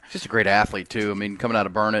route runner. Just a great athlete, too. I mean, coming out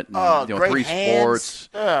of Burnett, and, great 3 hands. sports.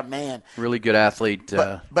 Oh, man. Really good athlete.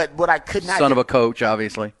 But what I could not son of a coach,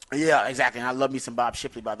 obviously. Yeah, exactly. And I love me some Bob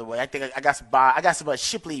Shipley, by the way. I think I got some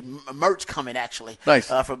Shipley merch coming, actually. Nice.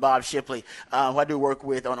 For Bob Shipley, who I do work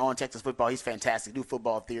with on Texas Football. He's fantastic. Do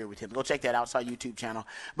football theory with him. Go check that out. It's our YouTube channel.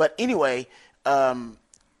 But anyway,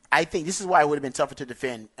 I think this is why it would have been tougher to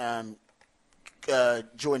defend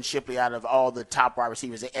Jordan Shipley out of all the top wide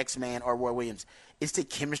receivers, the X-Man or Roy Williams. It's the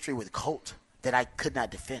chemistry with Colt that I could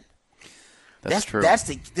not defend. That's true. That's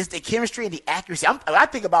the chemistry and the accuracy. I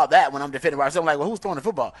think about that when I'm defending wide receivers. I'm like, well, who's throwing the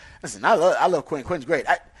football? Listen, I love Quinn. Quinn's great.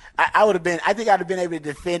 I think I'd have been able to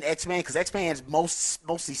defend X-Man because X-Man's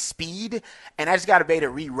mostly speed, and I just got to be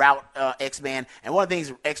able to reroute X-Man. And one of the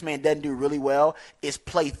things X-Man doesn't do really well is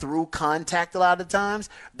play through contact a lot of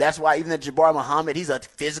times. That's why even the Jabbar Muhammad, he's a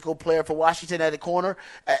physical player for Washington at the corner.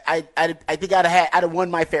 I think I'd have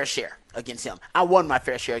won my fair share against him. I won my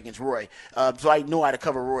fair share against Roy. So I knew how to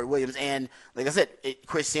cover Roy Williams. And like I said,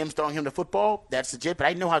 Chris Sims throwing him the football, that's legit. But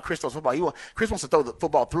I know how Chris throws football. Chris wants to throw the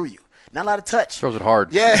football through you. Not a lot of touch. Throws it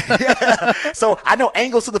hard. Yeah. So I know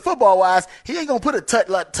angles to the football-wise, he ain't going to put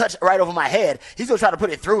a touch right over my head. He's going to try to put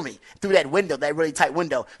it through me, through that window, that really tight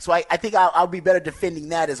window. So I think I'll be better defending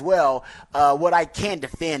that as well. What I can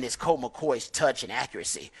defend is Colt McCoy's touch and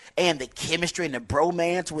accuracy and the chemistry and the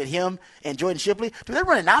bromance with him and Jordan Shipley. Dude, they're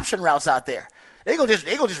running option routes out there. They go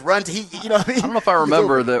just run to you know what I mean? I don't know if I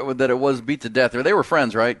remember that it was beat to death. They were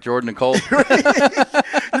friends, right? Jordan and Colt. You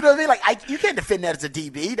know what I mean? Like you can't defend that as a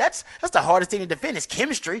DB. That's the hardest thing to defend is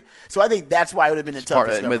chemistry. So I think that's why it would have been the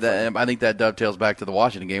toughest. I think that dovetails back to the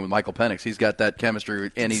Washington game with Michael Penix. He's got that chemistry,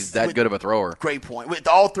 and he's that good of a thrower. Great point. With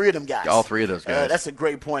all three of them guys. All three of those guys. That's a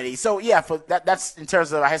great point. So yeah, for that's in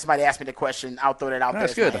terms of I had somebody ask me the question. I'll throw that out there.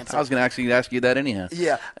 That's good. I was going to ask you that anyhow.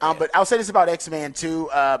 Yeah, but I'll say this about X-Man too.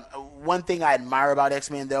 One thing I admire about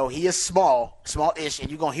X-Man, though, he is small-ish, and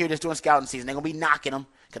you're going to hear this during scouting season. They're going to be knocking him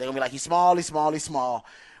because they're going to be like, he's small.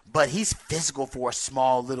 But he's physical for a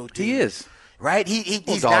small little dude. He is. Right?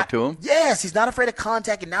 He's dog not, to him. Yes, he's not afraid of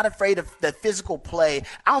contact and not afraid of the physical play.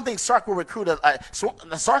 I don't think Sark will recruit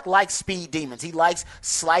Sark likes speed demons. He likes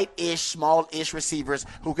slight-ish, small-ish receivers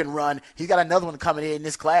who can run. He's got another one coming in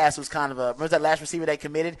this class who's kind of remember that last receiver they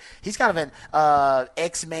committed? He's kind of an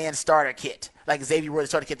X-Man starter kit. Like Xavier Worthy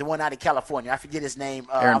starter kit, the one out of California. I forget his name.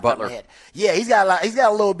 Aaron Butler. Yeah, he's got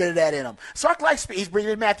a little bit of that in him. Sark likes speed. He's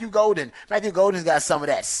bringing in Matthew Golden. Matthew Golden's got some of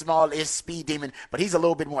that small-ish speed demon, but he's a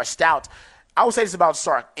little bit more stout. I will say this about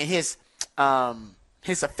Sark and his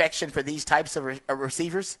affection for these types of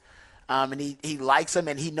receivers, and he likes them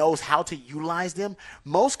and he knows how to utilize them.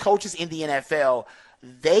 Most coaches in the NFL,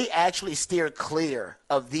 they actually steer clear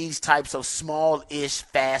of these types of small-ish,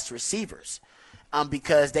 fast receivers.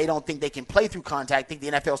 Because they don't think they can play through contact. Think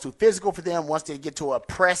the NFL is too physical for them. Once they get to a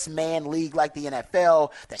press man league like the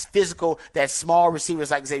NFL, that's physical, that small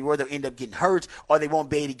receivers like Xavier Worthy end up getting hurt, or they won't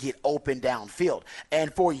be able to get open downfield.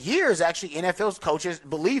 And for years, actually, NFL's coaches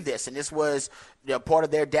believed this, and this was part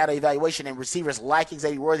of their data evaluation. And receivers like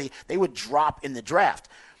Xavier Worthy, they would drop in the draft.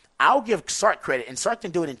 I'll give Sark credit, and Sark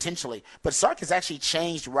didn't do it intentionally, but Sark has actually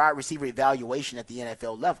changed wide receiver evaluation at the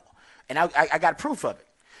NFL level, and I got proof of it.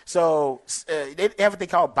 So they have what they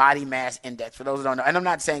call body mass index, for those who don't know. And I'm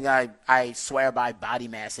not saying I swear by body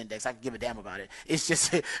mass index. I can give a damn about it. It's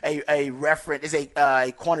just a reference. It's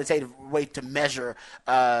a quantitative way to measure,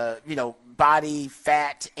 body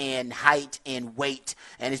fat and height and weight.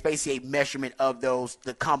 And it's basically a measurement of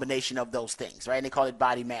the combination of those things, right? And they call it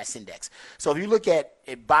body mass index. So if you look at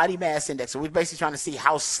a body mass index, so we're basically trying to see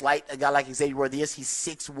how slight a guy like Xavier Worthy is. He's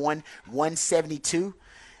 6'1", 172.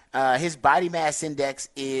 His body mass index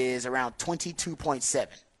is around 22.7.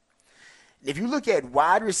 if you look at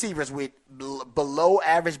wide receivers with below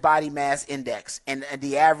average body mass index, and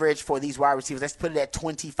the average for these wide receivers, let's put it at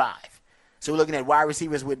 25. So we're looking at wide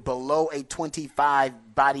receivers with below a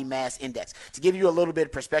 25 body mass index. To give you a little bit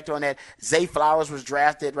of perspective on that, Zay Flowers was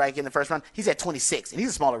drafted right in the first round. He's at 26, and he's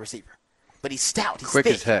a smaller receiver. But he's stout. He's quick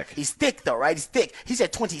thick. as heck. He's thick, though, right? He's thick. He's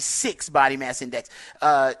at 26 body mass index.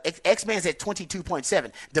 X-Man's at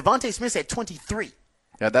 22.7. Devontae Smith's at 23.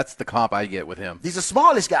 Yeah, that's the comp I get with him. These are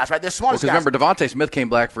smallish guys, right? They're smallish guys. Remember, Devontae Smith came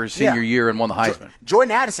back for his senior year and won the Heisman. Jordan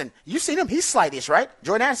Addison, you've seen him. He's slight-ish, right?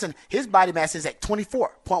 Jordan Addison, his body mass is at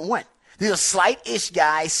 24.1. These are slight-ish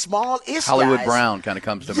guys, small-ish guys. Hollywood Brown kind of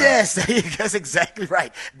comes to mind. Yes, that's exactly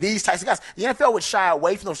right. These types of guys. The NFL would shy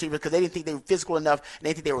away from those receivers because they didn't think they were physical enough and they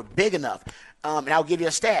didn't think they were big enough. And I'll give you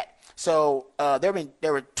a stat. So there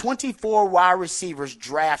were 24 wide receivers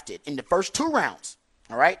drafted in the first 2 rounds,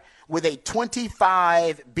 all right, with a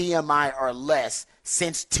 25 BMI or less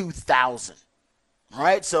since 2000. All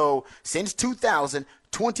right, so since 2000,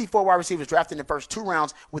 24 wide receivers drafted in the first 2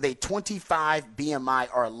 rounds with a 25 BMI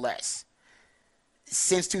or less.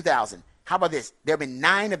 Since 2000. How about this? There have been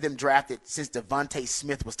 9 of them drafted since Devontae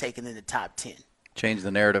Smith was taken in the top 10. Change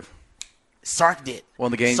the narrative. Sark did. Won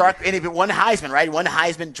the game. Sark, and he won the Heisman, right? He won the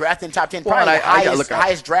Heisman, drafted in the top 10. Well, Probably I the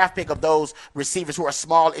highest draft pick of those receivers who are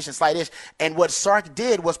small-ish and slight-ish. And what Sark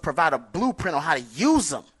did was provide a blueprint on how to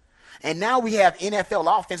use them. And now we have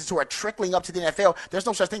NFL offenses who are trickling up to the NFL. There's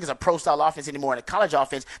no such thing as a pro-style offense anymore in a college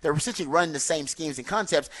offense. They're essentially running the same schemes and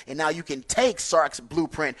concepts. And now you can take Sark's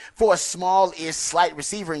blueprint for a small-ish, slight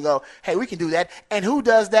receiver and go, hey, we can do that. And who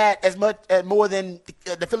does that as much more than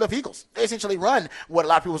the Philadelphia Eagles? They essentially run what a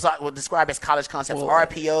lot of people would describe as college concepts,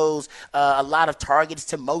 RPOs, a lot of targets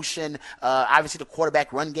to motion, obviously the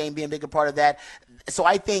quarterback run game being a bigger part of that. So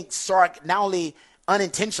I think Sark not only –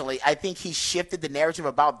 unintentionally, I think he shifted the narrative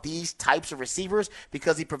about these types of receivers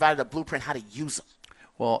because he provided a blueprint how to use them.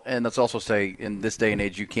 Well, and let's also say in this day and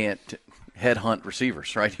age, you can't headhunt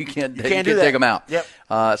receivers, right? You can't take them out.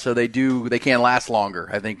 Yep. So they can last longer,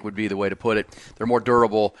 I think would be the way to put it. They're more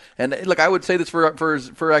durable. And look, I would say this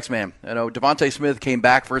for X-Man. You know, Devontae Smith came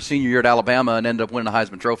back for his senior year at Alabama and ended up winning the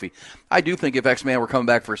Heisman Trophy. I do think if X-Man were coming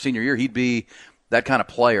back for a senior year, he'd be that kind of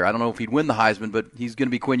player. I don't know if he'd win the Heisman, but he's going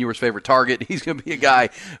to be Quinn Ewers' favorite target. He's going to be a guy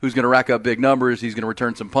who's going to rack up big numbers. He's going to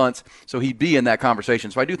return some punts. So he'd be in that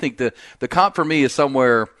conversation. So I do think the comp for me is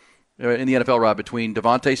somewhere in the NFL, Rob, between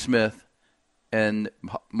Devontae Smith and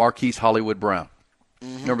Marquise Hollywood Brown.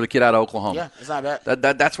 Mm-hmm. Remember the kid out of Oklahoma? Yeah, it's not bad.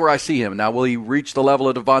 That's where I see him. Now, will he reach the level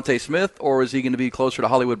of Devontae Smith, or is he going to be closer to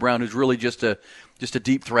Hollywood Brown, who's really just a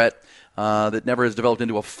deep threat that never has developed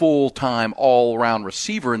into a full-time, all-around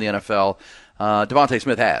receiver in the NFL? Devontae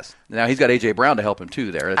Smith has. Now, he's got A.J. Brown to help him,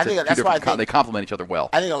 too, there. I think that's why they complement each other well.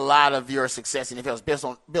 I think a lot of your success in the NFL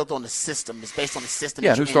is built on the system. It's based on the system.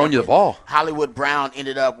 Yeah, who's throwing you the ball? Hollywood Brown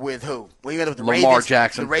ended up with who? Well, he ended up with the Lamar Ravens.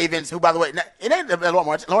 Jackson. The Ravens, who, by the way, it ain't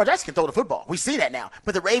Lamar Jackson can throw the football. We see that now.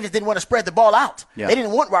 But the Ravens didn't want to spread the ball out. Yeah. They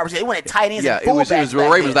didn't want wide receivers. They wanted tight ends and fullbacks. It was the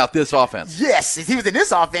Ravens without this offense. Yes, if he was in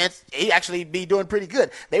this offense, he'd actually be doing pretty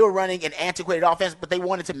good. They were running an antiquated offense, but they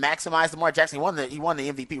wanted to maximize Lamar Jackson. He won the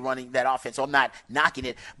MVP running that offense, so I'm not knocking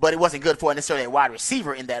it. But it wasn't good for necessarily a wide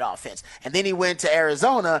receiver in that offense. And then he went to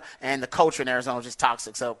Arizona, and the culture in Arizona was just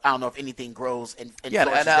toxic. So I don't know if anything grows. And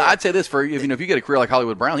I'd say this for if you get a career like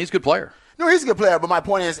Hollywood Brown, he's a good player. No, he's a good player, but my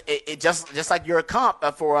point is, it just like your comp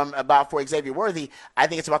for Xavier Worthy, I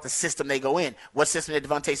think it's about the system they go in. What system did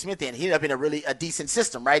Devontae Smith in? He ended up in a really decent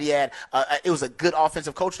system, right? He had it was a good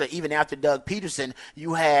offensive coach that even after Doug Peterson,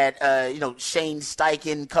 you had Shane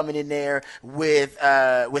Steichen coming in there with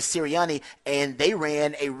Sirianni, and they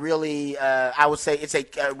ran a really I would say it's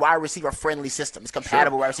a wide receiver friendly system. It's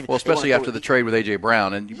compatible wide receiver. Well, especially after the trade with A.J.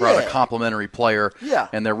 Brown, and you brought a complimentary player,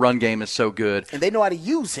 and their run game is so good, and they know how to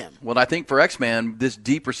use him. Well, I think for X-Man, this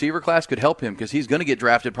deep receiver class could help him because he's going to get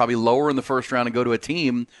drafted probably lower in the first round and go to a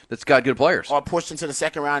team that's got good players. Or pushed into the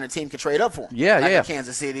second round and a team can trade up for him. Yeah.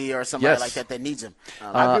 Kansas City or somebody like that needs him.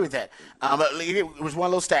 I agree with that. But it was one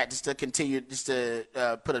little stat just to continue, just to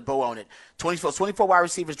put a bow on it. 24 wide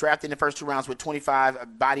receivers drafted in the first 2 rounds with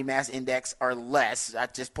 25 body mass index or less. I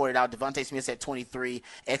just pointed out Devontae Smith's at 23,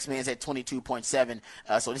 X-Man's at 22.7.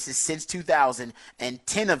 So this is since 2000, and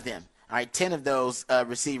 10 of them. All right, 10 of those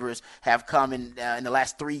receivers have come in the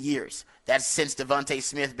last 3 years. That's since Devontae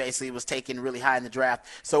Smith basically was taken really high in the draft.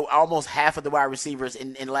 So almost half of the wide receivers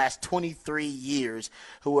in the last 23 years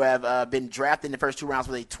who have been drafted in the first 2 rounds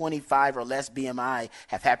with a 25 or less BMI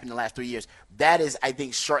have happened in the last 3 years. That is, I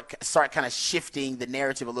think, start kind of shifting the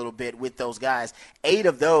narrative a little bit with those guys. 8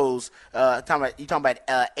 of those, you're talking about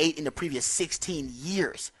 8 in the previous 16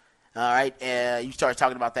 years. All right, you started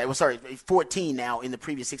talking about that. Well, sorry, 14 now in the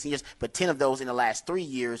previous 16 years, but 10 of those in the last 3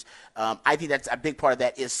 years. I think that's a big part of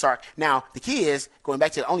that is Sark. Now, the key is, going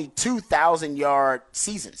back to only 2,000-yard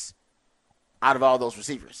seasons out of all those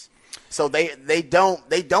receivers. So they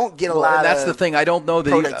don't get a lot. And that's of the thing. I don't know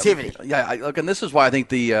the productivity. Look, and this is why I think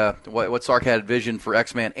the what Sark had vision for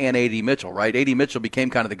X-Man and A.D. Mitchell. Right, A.D. Mitchell became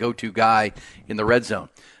kind of the go-to guy in the red zone.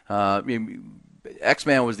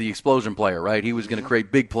 X-Man was the explosion player, right? He was going to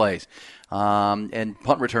create big plays and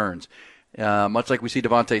punt returns, much like we see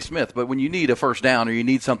Devontae Smith. But when you need a first down or you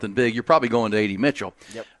need something big, you're probably going to A.D. Mitchell.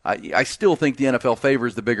 Yep. I still think the NFL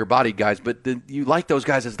favors the bigger-bodied guys, but you like those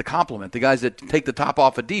guys as the complement, the guys that take the top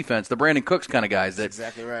off of defense, the Brandon Cooks kind of guys. That's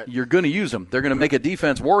exactly right. You're going to use them. They're going to make a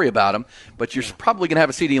defense worry about them, but you're probably going to have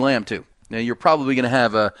a CeeDee Lamb too. Now, you're probably going to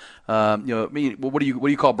have a, what do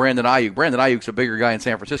you call Brandon Ayuk? Brandon Ayuk's a bigger guy in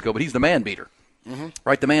San Francisco, but he's the man beater. Mm-hmm.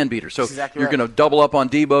 Right, the man beater. So exactly you're going to double up on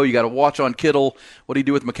Debo. You got to watch on Kittle. What do you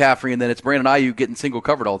do with McCaffrey? And then it's Brandon Ayuk getting single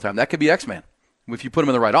covered all the time. That could be X-Man if you put him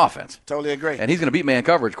in the right offense. Totally agree. And he's going to beat man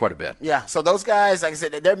coverage quite a bit. Yeah, so those guys, like I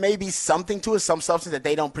said, there may be something to it, some substance that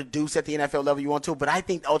they don't produce at the NFL level you want to, but I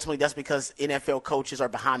think ultimately that's because NFL coaches are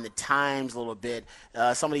behind the times a little bit.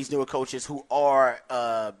 Some of these newer coaches who are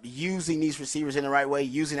using these receivers in the right way,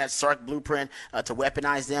 using that Sark blueprint to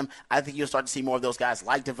weaponize them, I think you'll start to see more of those guys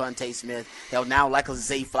like Devontae Smith. Hell, now like a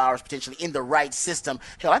Zay Flowers potentially in the right system.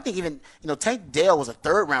 Hell, I think even, Tank Dell was a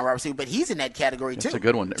third-round wide receiver, but he's in that category too. That's a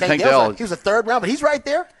good one. Tank Dell, he was a third-round, but he's right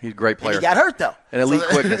there. He's a great player. And he got hurt, though. And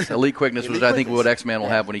elite quickness was, I think, what X-Man will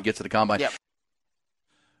have when he gets to the combine. Yep.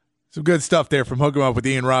 Some good stuff there from Hook 'em Up with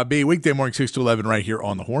Ian Rob B. Weekday morning 6 to 11 right here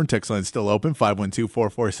on the Horn. Text line still open,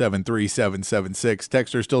 512-447-3776.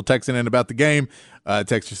 Texter still texting in about the game.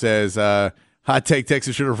 Texter says, hot take,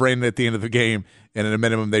 Texas should have ran at the end of the game, and at a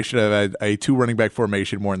minimum they should have had a 2 running back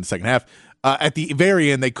formation more in the second half. At the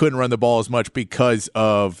very end, they couldn't run the ball as much because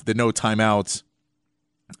of the no timeouts.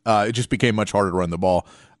 It just became much harder to run the ball.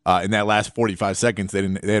 In that last 45 seconds, they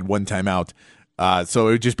had 1 timeout. So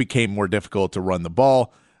it just became more difficult to run the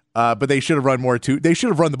ball. But they should have run more too. They should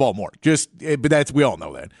have run the ball more. But we all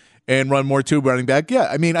know that. And run more too running back. Yeah,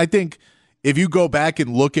 I mean, I think if you go back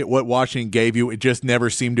and look at what Washington gave you, it just never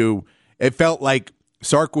seemed to. It felt like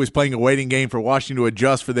Sark was playing a waiting game for Washington to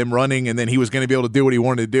adjust for them running, and then he was going to be able to do what he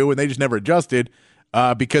wanted to do, and they just never adjusted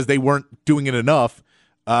because they weren't doing it enough.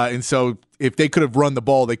 And so if they could have run the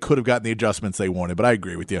ball, they could have gotten the adjustments they wanted. But I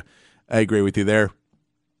agree with you. There.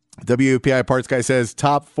 WPI Parts Guy says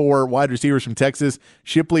top 4 wide receivers from Texas.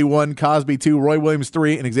 Shipley 1, Cosby 2, Roy Williams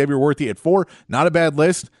 3, and Xavier Worthy at 4. Not a bad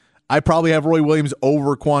list. I probably have Roy Williams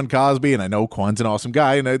over Quan Cosby, and I know Quan's an awesome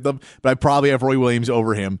guy, but I probably have Roy Williams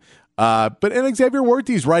over him. But Xavier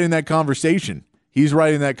Worthy's right in that conversation. He's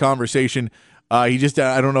right in that conversation. He just,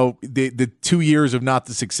 I don't know, the 2 years of not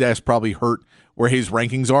the success probably hurt where his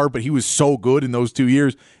rankings are, but he was so good in those 2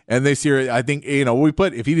 years. And this year, I think,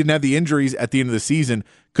 if he didn't have the injuries at the end of the season,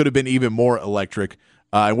 could have been even more electric.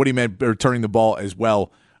 And what he meant returning the ball as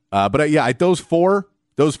well. But those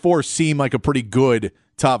four seem like a pretty good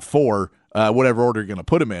top 4, whatever order you're going to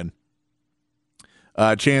put them in.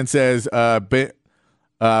 Chan says,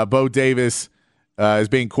 Bo Davis is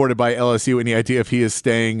being courted by LSU. Any idea if he is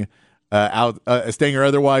staying staying or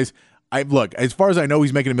otherwise? Look, as far as I know,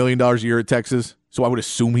 he's making $1 million a year at Texas, so I would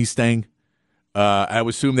assume he's staying. I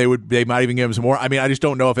would assume they might even give him some more. I mean, I just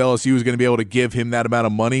don't know if LSU is going to be able to give him that amount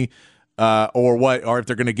of money, or if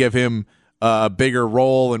they're going to give him a bigger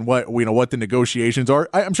role and what the negotiations are.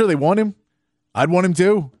 I'm sure they want him. I'd want him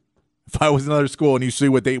too if I was another school and you see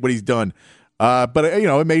what he's done. But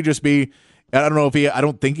it may just be. I don't know I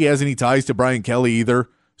don't think he has any ties to Brian Kelly either,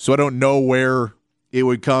 so I don't know where it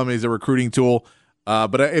would come as a recruiting tool.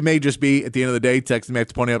 But it may just be, at the end of the day, Texas may have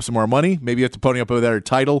to pony up some more money. Maybe you have to pony up a better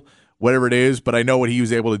title, whatever it is. But I know what he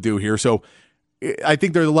was able to do here. So I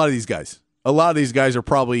think there's a lot of these guys. A lot of these guys are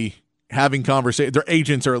probably having conversations. Their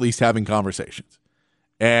agents are at least having conversations.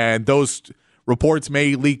 And those reports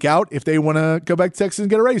may leak out if they want to go back to Texas and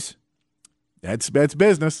get a raise. That's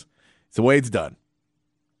business. It's the way it's done.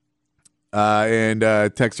 And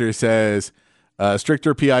Texter says,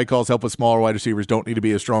 stricter PI calls help with smaller wide receivers don't need to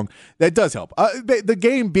be as strong. That does help. The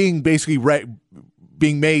game being basically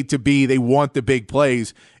being made to be, they want the big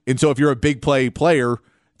plays. And so if you're a big player,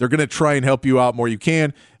 they're going to try and help you out more you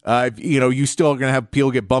can. You still are going to have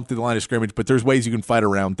people get bumped in the line of scrimmage, but there's ways you can fight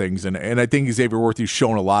around things. And I think Xavier Worthy's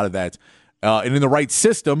shown a lot of that. And in the right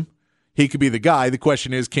system, he could be the guy. The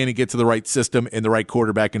question is, can he get to the right system and the right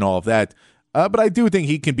quarterback and all of that? But I do think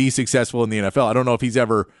he can be successful in the NFL. I don't know if he's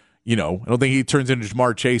ever, I don't think he turns into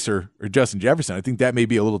Jamar Chase or Justin Jefferson. I think that may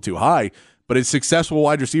be a little too high. But a successful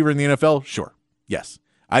wide receiver in the NFL, sure. Yes.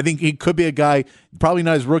 I think he could be a guy, probably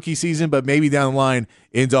not his rookie season, but maybe down the line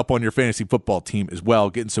ends up on your fantasy football team as well,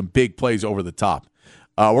 getting some big plays over the top.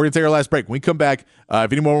 We're going to take our last break. When we come back,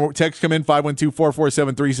 if any more texts come in,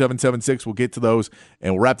 512-447-3776, we'll get to those,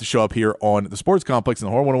 and we'll wrap the show up here on the Sports Complex in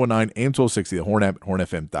the Horn 1019, AM 1260, the Horn app at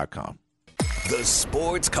hornfm.com. The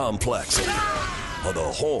Sports Complex on the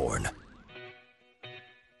Horn.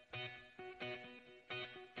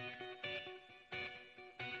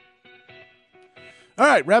 All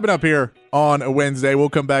right, wrapping up here on a Wednesday. We'll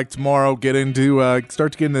come back tomorrow, start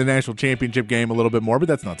to get into the national championship game a little bit more, but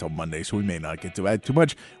that's not till Monday, so we may not get to add too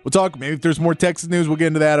much. We'll talk, maybe if there's more Texas news, we'll get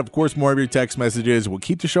into that. Of course, more of your text messages. We'll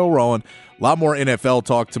keep the show rolling. A lot more NFL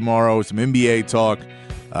talk tomorrow, some NBA talk,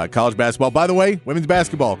 college basketball. By the way, women's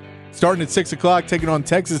basketball starting at 6 o'clock, taking on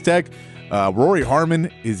Texas Tech. Rory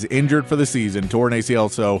Harmon is injured for the season, torn ACL,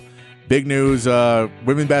 so big news.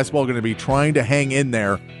 Women's basketball going to be trying to hang in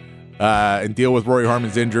there and deal with Rory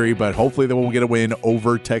Harmon's injury, but hopefully they will get a win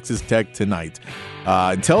over Texas Tech tonight.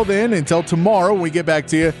 Until then, until tomorrow when we get back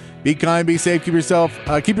to you, be kind, be safe, keep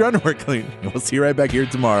your underwear clean. We'll see you right back here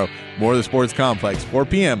tomorrow. More of the Sports Complex, 4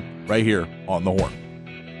 p.m. right here on the Horn.